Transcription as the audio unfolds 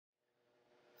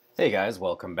Hey guys,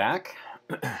 welcome back.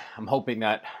 I'm hoping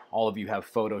that all of you have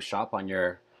Photoshop on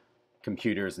your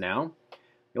computers now.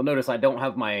 You'll notice I don't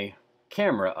have my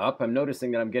camera up. I'm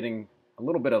noticing that I'm getting a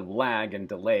little bit of lag and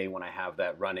delay when I have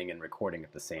that running and recording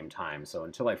at the same time. So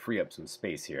until I free up some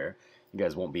space here, you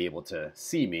guys won't be able to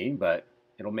see me, but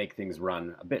it'll make things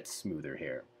run a bit smoother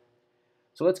here.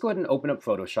 So let's go ahead and open up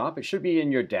Photoshop. It should be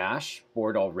in your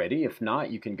dashboard already. If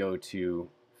not, you can go to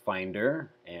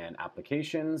Finder and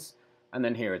Applications. And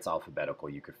then here it's alphabetical.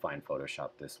 You could find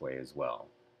Photoshop this way as well.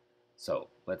 So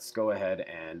let's go ahead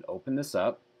and open this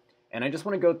up. And I just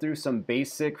want to go through some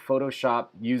basic Photoshop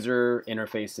user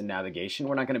interface and navigation.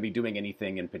 We're not going to be doing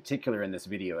anything in particular in this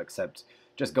video except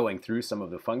just going through some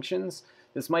of the functions.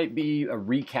 This might be a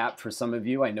recap for some of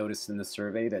you. I noticed in the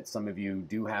survey that some of you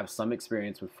do have some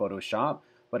experience with Photoshop,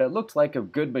 but it looked like a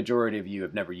good majority of you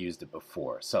have never used it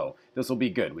before. So this will be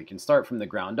good. We can start from the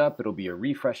ground up. It'll be a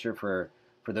refresher for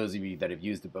those of you that have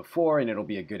used it before, and it'll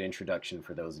be a good introduction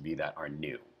for those of you that are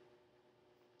new.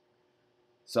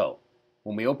 So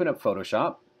when we open up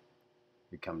Photoshop,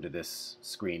 we come to this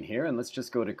screen here, and let's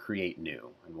just go to Create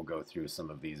New, and we'll go through some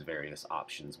of these various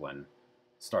options when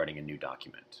starting a new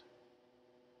document.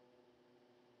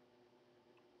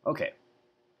 Okay,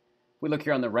 if we look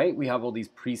here on the right, we have all these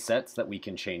presets that we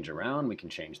can change around. We can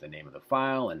change the name of the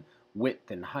file and width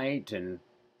and height, and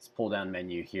this pull-down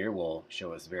menu here will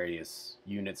show us various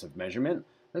units of measurement.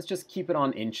 Let's just keep it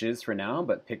on inches for now,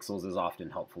 but pixels is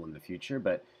often helpful in the future.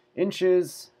 But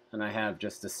inches, and I have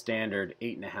just a standard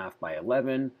 8.5 by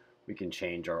 11. We can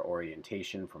change our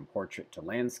orientation from portrait to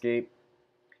landscape.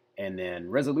 And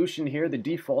then resolution here, the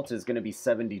default is going to be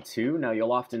 72. Now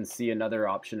you'll often see another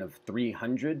option of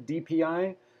 300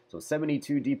 dpi. So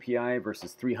 72 dpi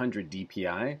versus 300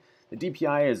 dpi. The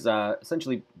dpi is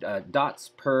essentially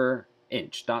dots per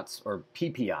inch, dots or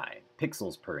PPI,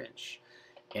 pixels per inch.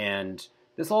 And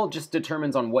this all just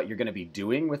determines on what you're going to be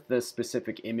doing with the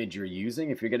specific image you're using.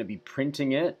 If you're going to be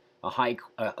printing it, a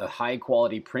high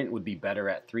quality print would be better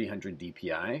at 300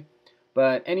 dpi.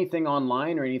 But anything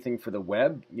online or anything for the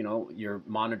web, you know, your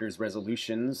monitor's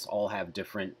resolutions all have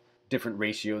different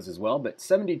ratios as well. But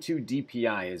 72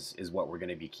 dpi is what we're going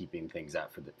to be keeping things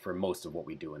at for most of what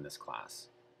we do in this class.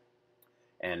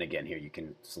 And again, here you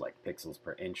can select pixels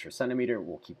per inch or centimeter.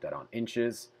 We'll keep that on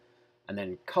inches. And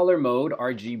then color mode,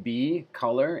 RGB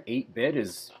color, 8-bit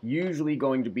is usually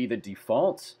going to be the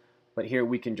default. But here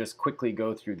we can just quickly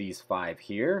go through these 5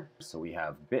 here. So we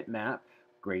have bitmap,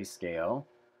 grayscale,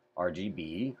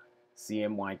 RGB,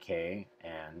 CMYK,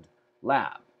 and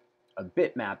lab. A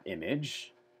bitmap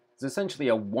image is essentially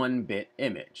a 1-bit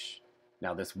image.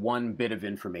 Now this 1 bit of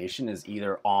information is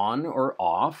either on or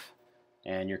off.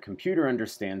 And your computer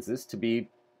understands this to be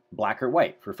black or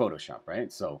white for Photoshop,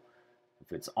 right? So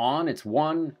if it's on, it's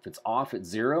 1. If it's off, it's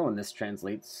 0. And this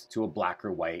translates to a black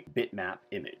or white bitmap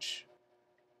image.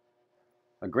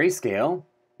 A grayscale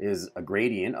is a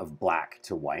gradient of black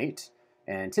to white.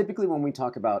 And typically when we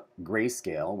talk about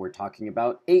grayscale, we're talking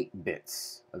about 8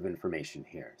 bits of information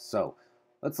here. So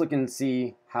let's look and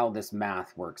see how this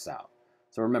math works out.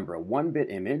 So remember, a 1-bit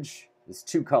image is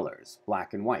 2 colors,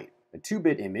 black and white. A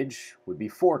 2-bit image would be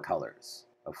 4 colors.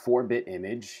 A 4-bit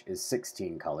image is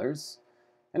 16 colors.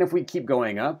 And if we keep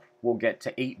going up, we'll get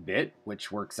to 8-bit,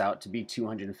 which works out to be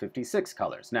 256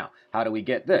 colors. Now, how do we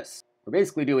get this? We're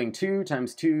basically doing 2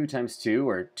 times 2 times 2,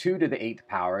 or 2 to the 8th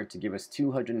power, to give us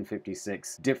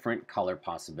 256 different color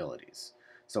possibilities.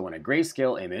 So in a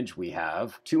grayscale image, we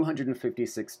have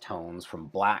 256 tones from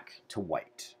black to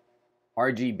white.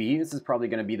 RGB, this is probably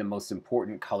going to be the most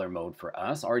important color mode for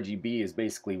us. RGB is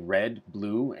basically red,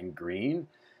 blue, and green.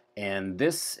 And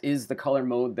this is the color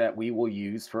mode that we will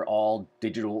use for all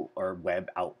digital or web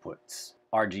outputs.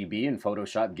 RGB in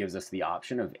Photoshop gives us the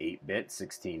option of 8-bit,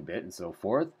 16-bit, and so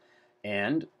forth.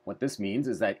 And what this means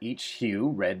is that each hue,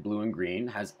 red, blue, and green,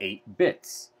 has 8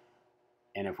 bits.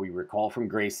 And if we recall from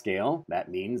grayscale, that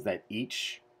means that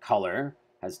each color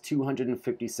has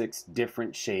 256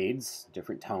 different shades,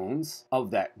 different tones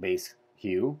of that base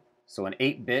hue. So an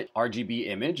 8-bit RGB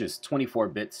image is 24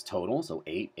 bits total, so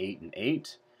 8, 8, and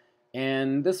 8.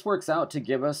 And this works out to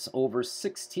give us over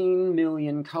 16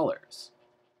 million colors.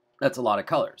 That's a lot of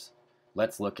colors.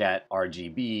 Let's look at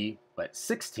RGB, but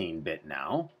 16-bit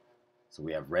now. So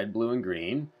we have red, blue, and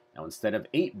green. Now instead of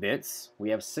 8 bits,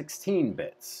 we have 16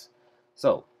 bits.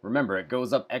 So remember, it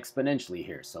goes up exponentially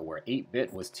here. So where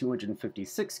 8-bit was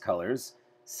 256 colors,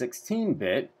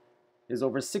 16-bit is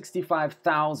over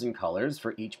 65,000 colors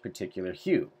for each particular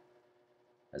hue.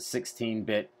 A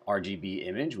 16-bit RGB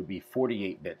image would be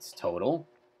 48 bits total.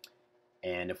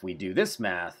 And if we do this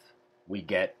math, we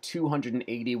get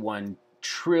 281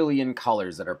 trillion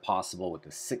colors that are possible with a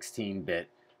 16-bit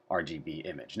RGB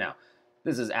image. Now,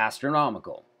 this is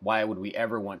astronomical. Why would we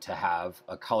ever want to have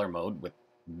a color mode with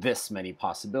this many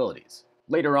possibilities?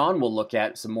 Later on, we'll look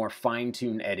at some more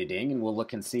fine-tuned editing, and we'll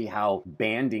look and see how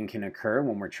banding can occur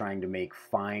when we're trying to make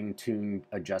fine-tuned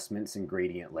adjustments in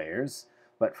gradient layers.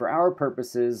 But for our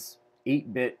purposes,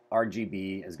 8-bit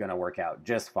RGB is going to work out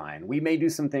just fine. We may do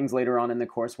some things later on in the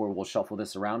course where we'll shuffle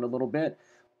this around a little bit.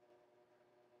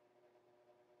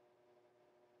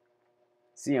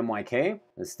 CMYK,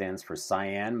 this stands for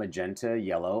cyan, magenta,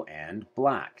 yellow, and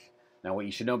black. Now what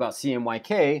you should know about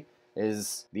CMYK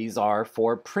is these are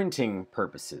for printing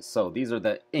purposes. So these are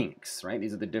the inks, right?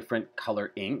 These are the different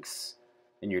color inks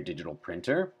in your digital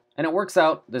printer. And it works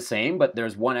out the same, but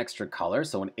there's one extra color.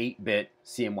 So an 8-bit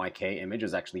CMYK image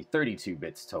is actually 32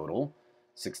 bits total.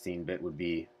 16-bit would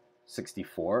be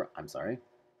 64. I'm sorry,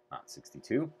 not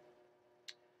 62.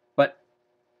 But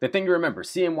the thing to remember,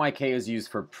 CMYK is used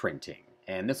for printing.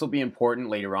 And this will be important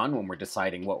later on when we're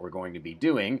deciding what we're going to be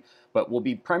doing. But we'll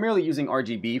be primarily using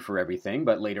RGB for everything.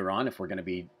 But later on, if we're going to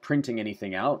be printing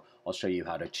anything out, I'll show you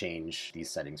how to change these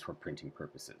settings for printing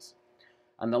purposes.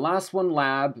 And the last one,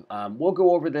 lab, we'll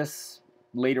go over this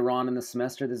later on in the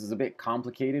semester. This is a bit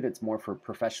complicated. It's more for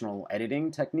professional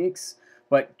editing techniques.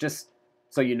 But just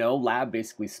so you know, lab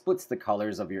basically splits the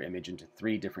colors of your image into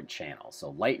 3 different channels.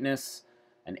 So lightness,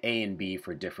 and A and B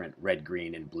for different red,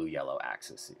 green, and blue, yellow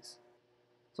axes.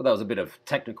 So that was a bit of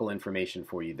technical information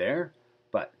for you there.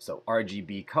 But so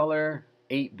RGB color,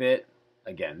 8-bit,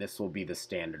 again, this will be the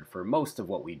standard for most of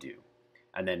what we do.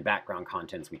 And then background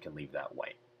contents, we can leave that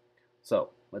white.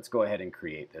 So let's go ahead and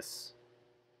create this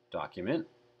document.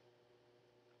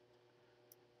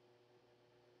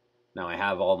 Now I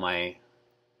have all my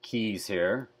keys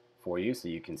here for you so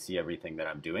you can see everything that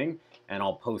I'm doing. And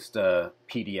I'll post a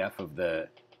PDF of the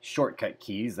shortcut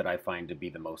keys that I find to be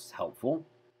the most helpful.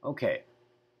 Okay.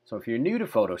 So if you're new to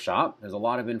Photoshop, there's a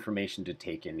lot of information to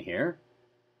take in here.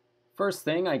 First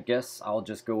thing, I guess I'll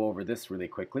just go over this really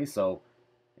quickly. So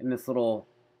in this little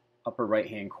upper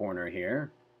right-hand corner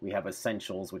here, we have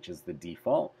Essentials, which is the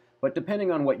default. But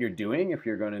depending on what you're doing, if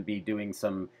you're going to be doing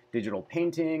some digital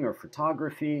painting or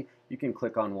photography, you can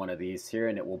click on one of these here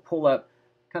and it will pull up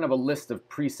kind of a list of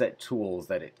preset tools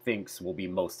that it thinks will be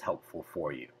most helpful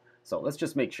for you. So let's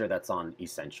just make sure that's on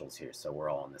Essentials here so we're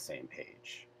all on the same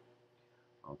page.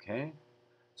 Okay,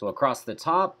 so across the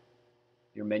top,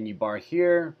 your menu bar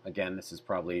here, again, this is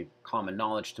probably common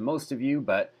knowledge to most of you,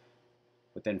 but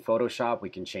within Photoshop, we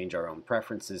can change our own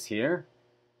preferences here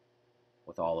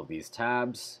with all of these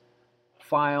tabs.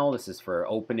 File, this is for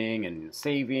opening and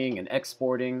saving and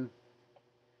exporting.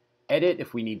 Edit,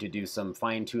 if we need to do some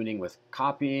fine-tuning with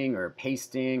copying or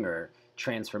pasting or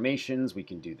transformations, we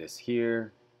can do this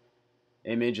here.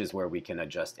 Image is where we can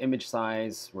adjust image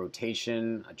size,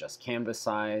 rotation, adjust canvas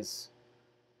size.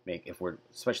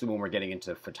 Especially when we're getting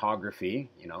into photography,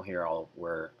 you know, here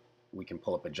where we can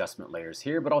pull up adjustment layers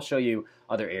here, but I'll show you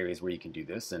other areas where you can do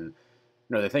this. And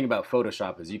you know, the thing about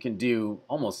Photoshop is you can do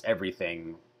almost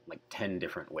everything like 10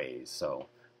 different ways. So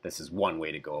this is one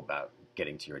way to go about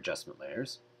getting to your adjustment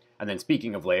layers. And then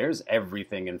speaking of layers,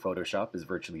 everything in Photoshop is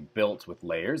virtually built with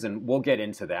layers, and we'll get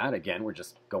into that. Again, we're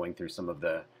just going through some of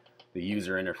the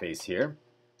user interface here.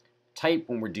 Type,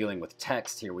 when we're dealing with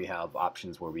text, here we have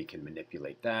options where we can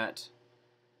manipulate that.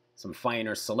 Some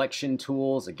finer selection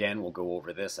tools. Again, we'll go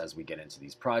over this as we get into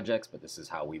these projects, but this is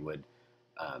how we would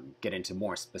get into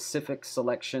more specific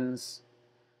selections.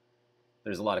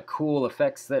 There's a lot of cool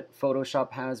effects that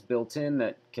Photoshop has built in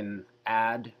that can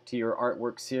add to your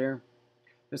artworks here.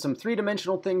 There's some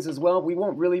three-dimensional things as well. We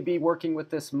won't really be working with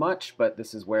this much, but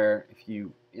this is where if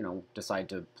you decide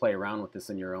to play around with this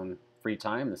in your own free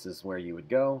time, this is where you would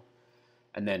go.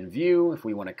 And then view, if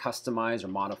we want to customize or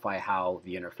modify how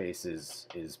the interface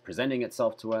is presenting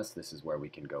itself to us, this is where we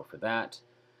can go for that.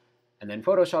 And then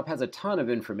Photoshop has a ton of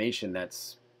information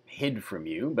that's hid from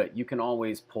you, but you can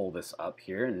always pull this up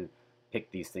here and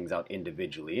pick these things out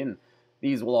individually. And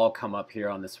these will all come up here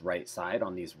on this right side,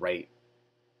 on these right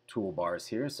toolbars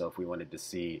here. So if we wanted to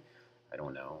see, I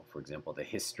don't know, for example, the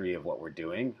history of what we're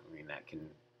doing, I mean, that can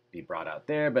be brought out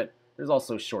there, but there's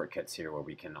also shortcuts here where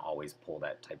we can always pull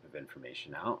that type of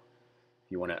information out.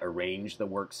 If you want to arrange the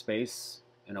workspace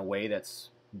in a way that's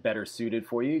better suited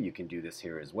for you, you can do this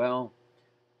here as well.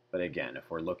 But again, if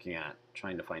we're looking at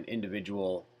trying to find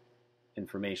individual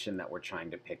information that we're trying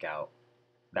to pick out,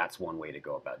 that's one way to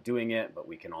go about doing it, but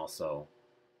we can also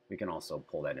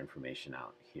pull that information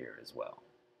out here as well.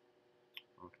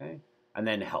 Okay, and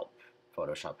then help.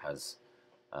 Photoshop has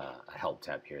a help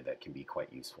tab here that can be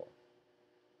quite useful.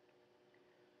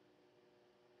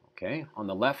 Okay, on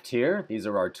the left here, these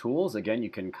are our tools. Again, you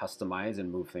can customize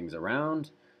and move things around.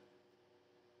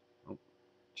 Oh,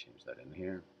 change that in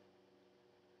here.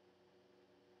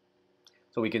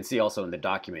 So we can see also in the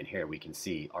document here, we can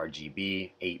see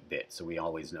RGB 8-bit, so we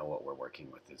always know what we're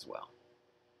working with as well.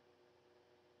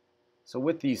 So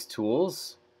with these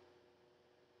tools,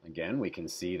 again, we can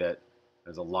see that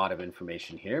there's a lot of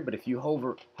information here, but if you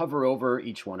hover over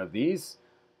each one of these,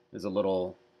 there's a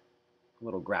little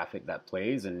graphic that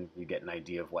plays and you get an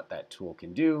idea of what that tool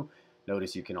can do.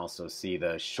 Notice you can also see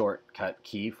the shortcut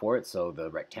key for it, so the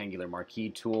rectangular marquee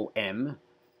tool M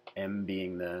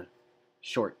being the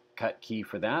shortcut key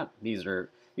for that. These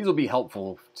will be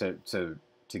helpful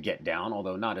to get down,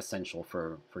 although not essential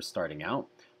for starting out,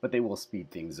 but they will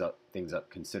speed things up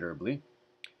considerably.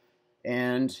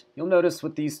 And you'll notice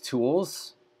with these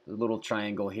tools, the little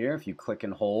triangle here, if you click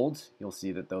and hold, you'll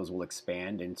see that those will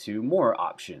expand into more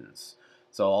options.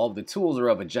 So all of the tools are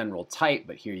of a general type,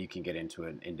 but here you can get into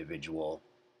an individual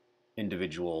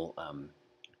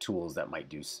tools that might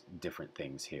do different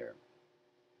things here.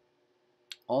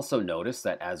 Also notice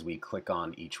that as we click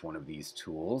on each one of these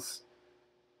tools,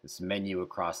 this menu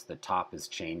across the top is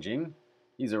changing.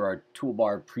 These are our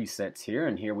toolbar presets here,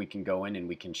 and here we can go in and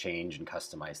we can change and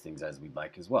customize things as we'd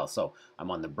like as well. So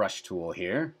I'm on the brush tool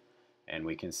here, and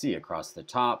we can see across the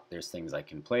top there's things I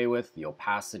can play with, the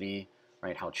opacity,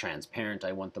 right, how transparent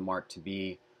I want the mark to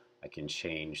be. I can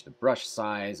change the brush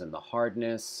size and the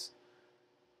hardness.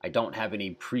 I don't have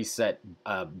any preset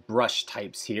brush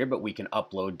types here, but we can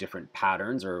upload different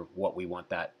patterns or what we want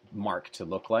that mark to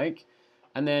look like.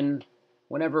 And then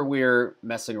whenever we're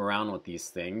messing around with these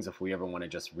things, if we ever want to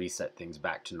just reset things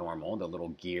back to normal, the little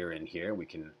gear in here, we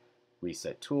can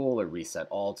reset tool or reset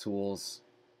all tools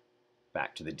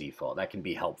back to the default. That can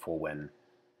be helpful when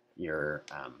you're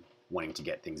wanting to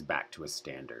get things back to a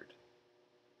standard.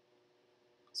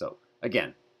 So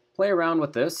again, play around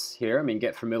with this here. I mean,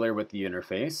 get familiar with the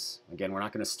interface. Again, we're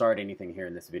not going to start anything here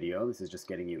in this video. This is just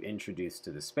getting you introduced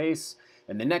to the space.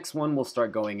 And the next one, we'll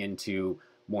start going into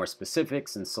more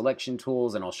specifics and selection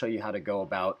tools, and I'll show you how to go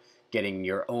about getting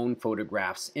your own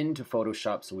photographs into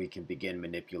Photoshop so we can begin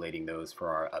manipulating those for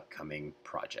our upcoming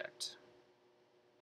project.